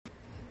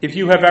If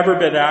you have ever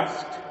been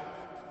asked,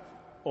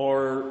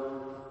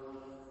 or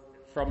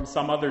from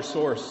some other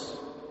source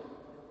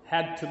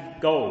had to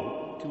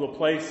go to a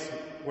place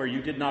where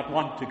you did not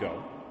want to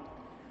go,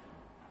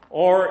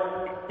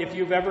 or if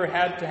you've ever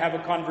had to have a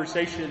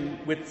conversation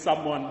with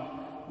someone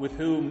with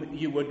whom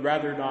you would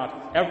rather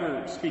not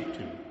ever speak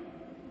to,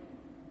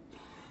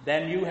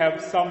 then you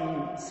have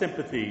some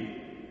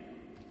sympathy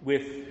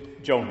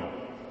with Jonah.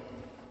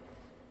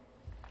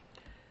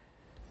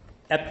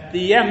 At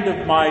the end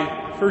of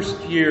my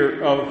first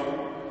year of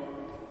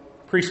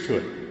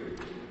priesthood,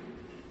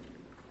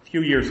 a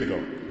few years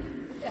ago,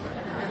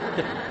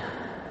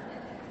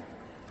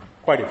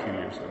 quite a few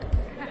years ago,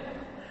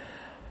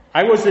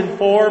 I was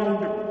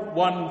informed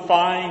one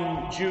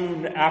fine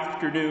June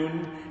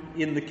afternoon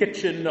in the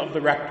kitchen of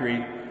the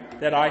rectory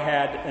that I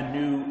had a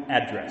new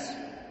address.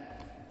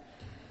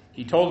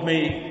 He told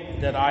me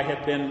that I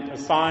had been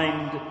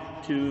assigned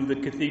to the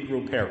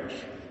cathedral parish.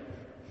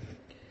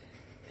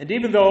 And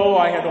even though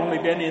I had only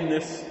been in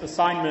this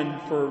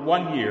assignment for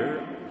 1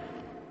 year,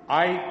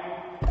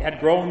 I had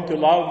grown to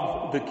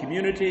love the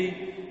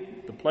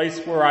community, the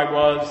place where I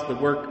was, the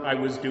work I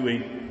was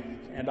doing,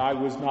 and I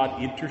was not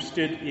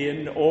interested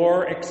in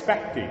or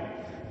expecting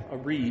a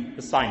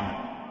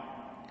reassignment.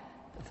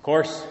 Of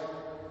course,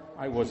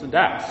 I wasn't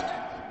asked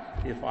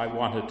if I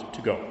wanted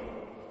to go.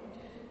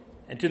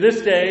 And to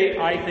this day,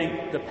 I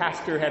think the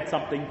pastor had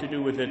something to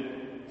do with it,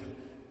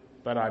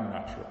 but I'm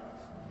not sure.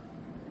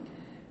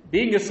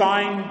 Being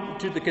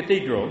assigned to the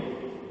cathedral,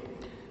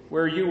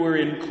 where you were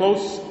in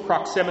close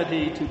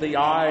proximity to the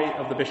eye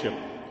of the bishop,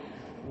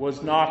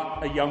 was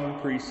not a young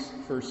priest's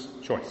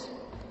first choice.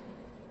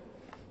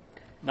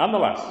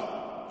 Nonetheless,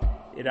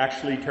 it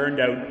actually turned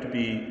out to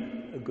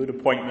be a good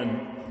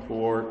appointment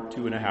for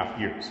 2.5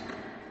 years.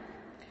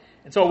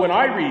 And so when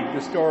I read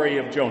the story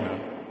of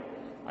Jonah,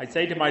 I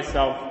say to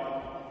myself,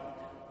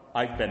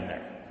 I've been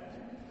there.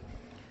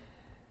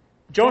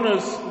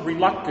 Jonah's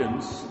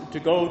reluctance to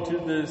go to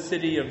the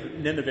city of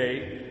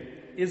Nineveh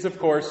is, of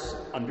course,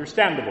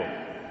 understandable.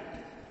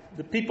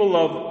 The people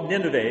of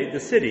Nineveh, the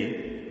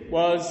city,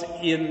 was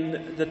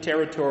in the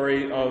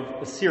territory of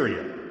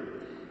Assyria,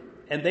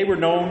 and they were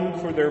known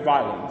for their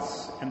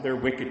violence and their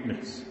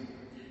wickedness.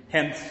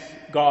 Hence,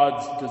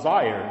 God's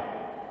desire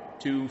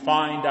to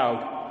find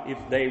out if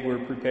they were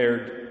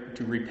prepared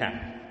to repent.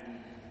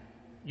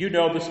 You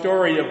know the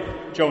story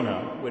of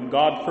Jonah. When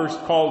God first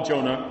called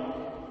Jonah,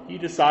 he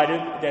decided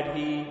that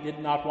he did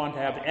not want to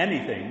have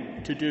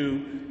anything to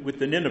do with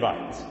the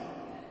Ninevites.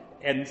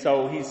 And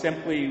so he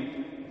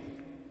simply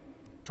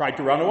tried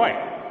to run away.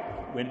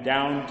 Went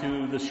down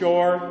to the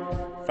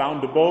shore,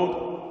 found a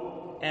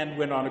boat, and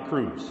went on a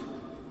cruise.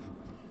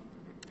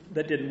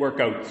 That didn't work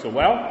out so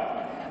well.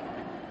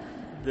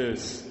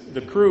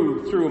 The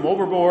crew threw him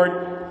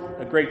overboard.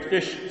 A great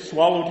fish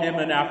swallowed him,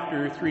 and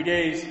after 3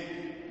 days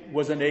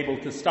wasn't able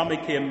to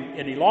stomach him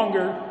any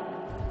longer,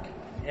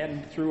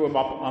 and threw him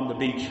up on the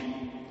beach.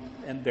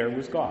 And there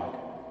was God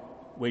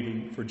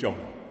waiting for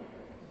Jonah,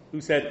 who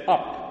said,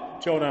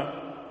 "Up,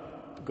 Jonah,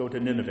 go to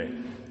Nineveh."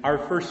 Our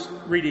first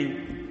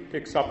reading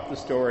picks up the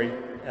story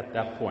at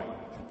that point.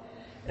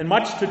 And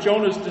much to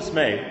Jonah's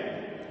dismay,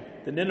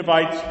 the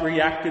Ninevites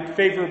reacted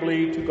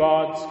favorably to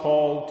God's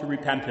call to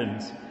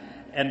repentance,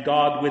 and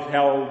God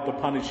withheld the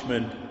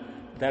punishment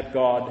that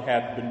God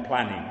had been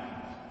planning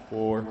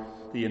for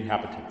the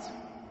inhabitants.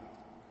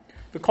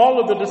 The call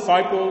of the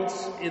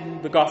disciples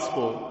in the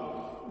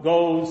gospel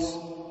goes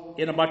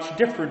in a much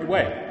different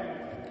way.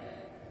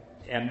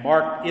 And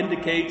Mark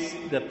indicates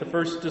that the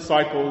first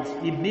disciples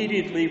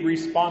immediately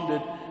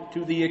responded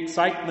to the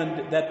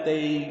excitement that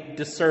they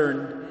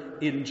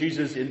discerned in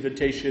Jesus'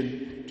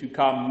 invitation to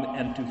come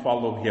and to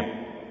follow him.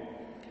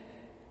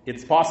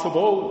 It's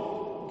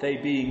possible, they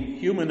being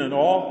human and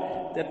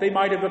all, that they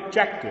might have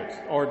objected,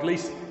 or at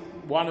least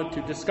wanted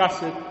to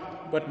discuss it,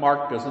 but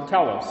Mark doesn't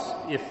tell us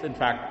if, in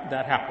fact,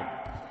 that happened.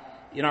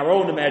 In our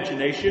own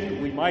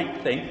imagination, we might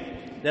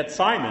think that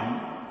Simon,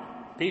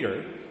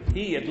 Peter,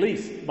 he at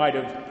least might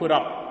have put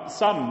up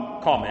some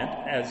comment,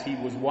 as he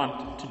was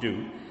wont to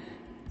do,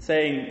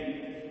 saying,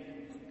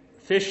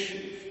 "Fish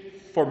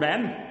for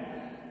men?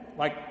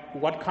 Like,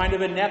 what kind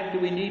of a net do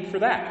we need for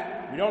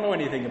that? We don't know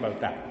anything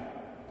about that."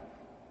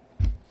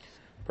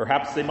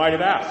 Perhaps they might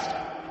have asked,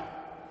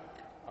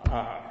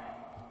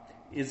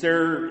 is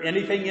there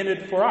anything in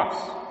it for us?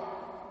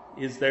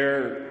 Is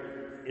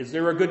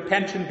there a good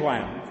pension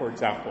plan, for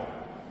example?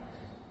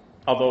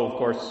 Although, of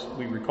course,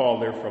 we recall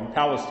they're from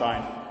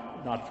Palestine,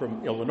 not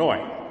from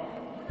Illinois.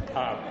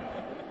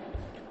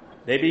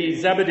 Maybe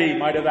Zebedee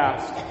might have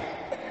asked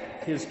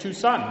his 2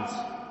 sons,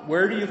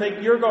 "Where do you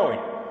think you're going?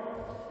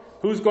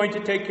 Who's going to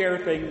take care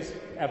of things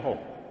at home?"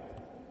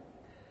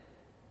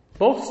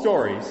 Both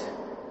stories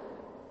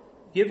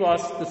give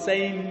us the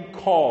same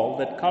call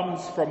that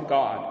comes from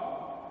God.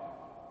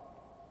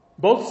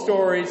 Both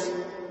stories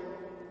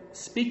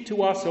speak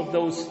to us of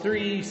those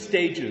 3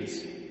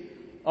 stages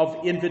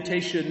of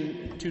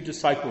invitation to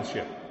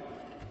discipleship: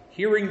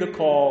 hearing the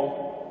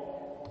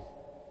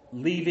call,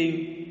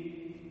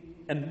 leaving,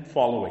 and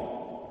following.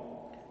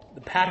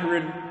 The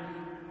pattern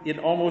in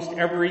almost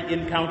every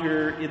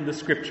encounter in the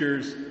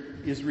Scriptures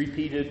is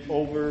repeated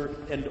over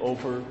and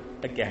over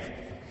again.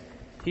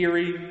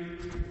 Hearing,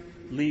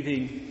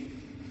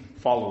 leaving,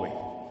 following.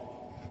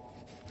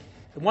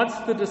 And once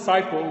the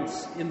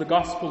disciples in the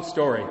gospel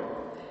story,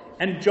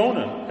 and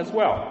Jonah as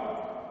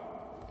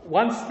well,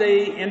 once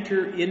they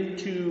enter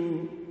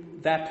into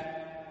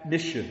that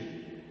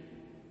mission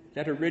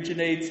that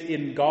originates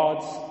in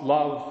God's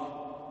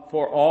love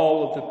for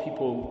all of the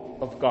people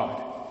of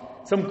God,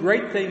 some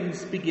great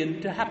things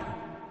begin to happen.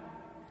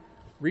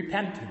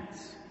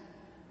 Repentance,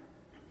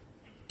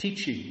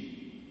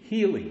 teaching,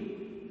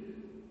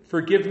 healing,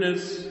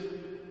 forgiveness,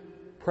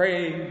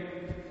 praying,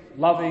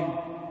 loving,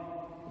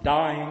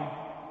 dying,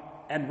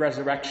 and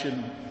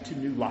resurrection to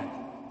new life.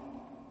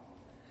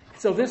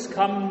 So this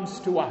comes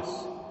to us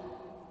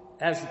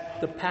as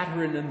the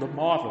pattern and the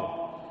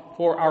model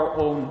for our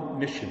own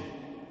mission.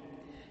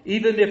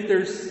 Even if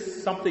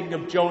there's something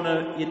of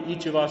Jonah in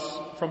each of us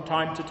from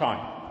time to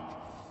time,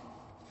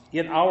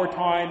 in our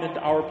time and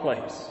our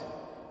place,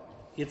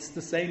 it's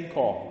the same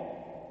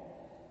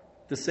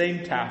call, the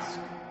same task,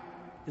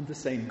 and the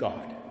same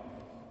God.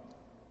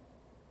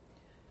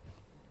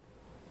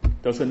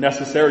 Doesn't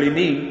necessarily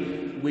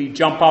mean we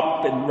jump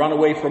up and run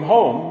away from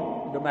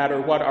home, no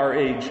matter what our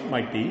age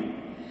might be.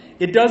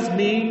 It does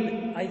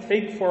mean, I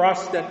think, for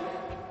us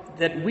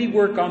that we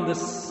work on the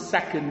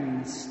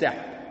second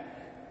step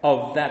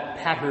of that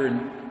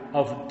pattern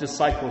of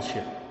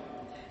discipleship.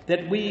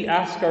 That we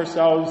ask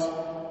ourselves,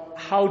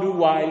 how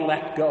do I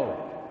let go?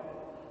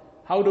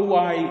 How do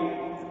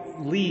I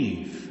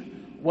leave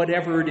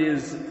whatever it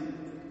is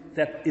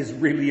that is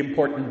really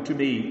important to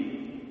me?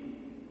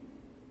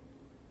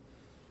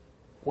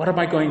 What am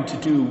I going to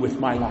do with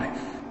my life?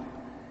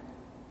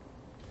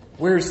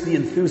 Where's the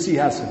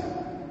enthusiasm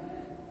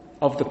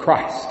of the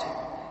Christ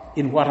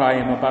in what I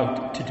am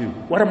about to do?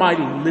 What am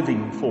I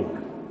living for?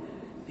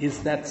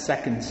 Is that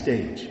second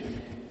stage.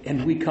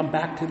 And we come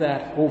back to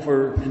that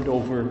over and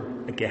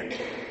over again.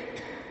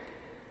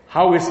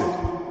 How is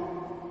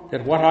it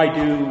that what I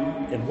do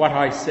and what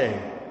I say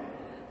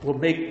will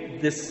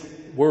make this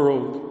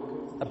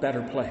world a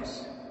better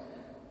place?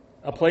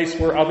 A place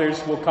where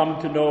others will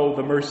come to know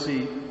the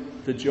mercy,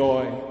 the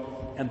joy,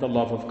 and the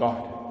love of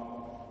God.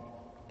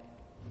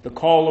 The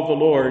call of the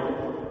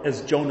Lord,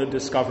 as Jonah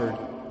discovered,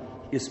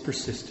 is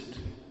persistent.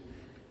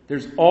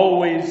 There's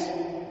always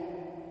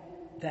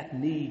that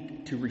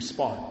need to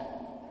respond.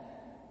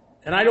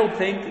 And I don't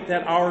think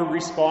that our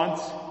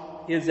response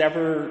is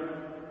ever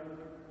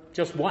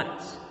just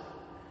once.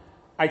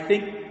 I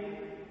think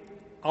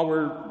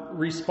our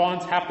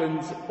response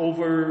happens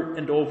over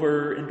and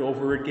over and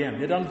over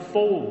again. It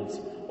unfolds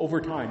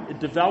over time. It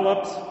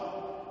develops,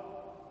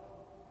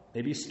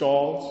 maybe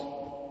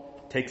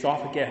stalls, takes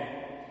off again,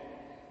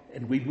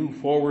 and we move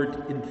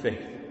forward in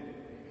faith.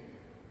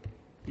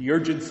 The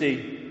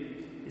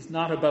urgency is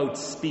not about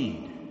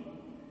speed.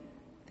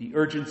 The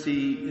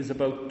urgency is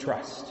about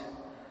trust,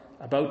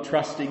 about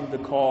trusting the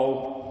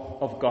call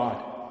of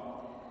God.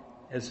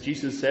 As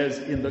Jesus says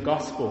in the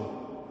gospel,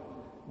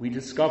 we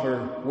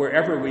discover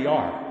wherever we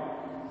are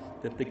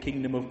that the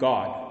kingdom of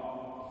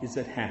God is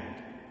at hand.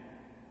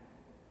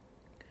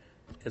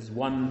 As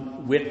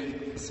one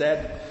wit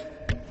said,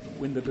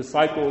 when the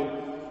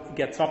disciple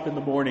gets up in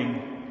the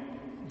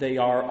morning, they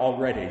are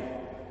already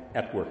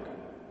at work.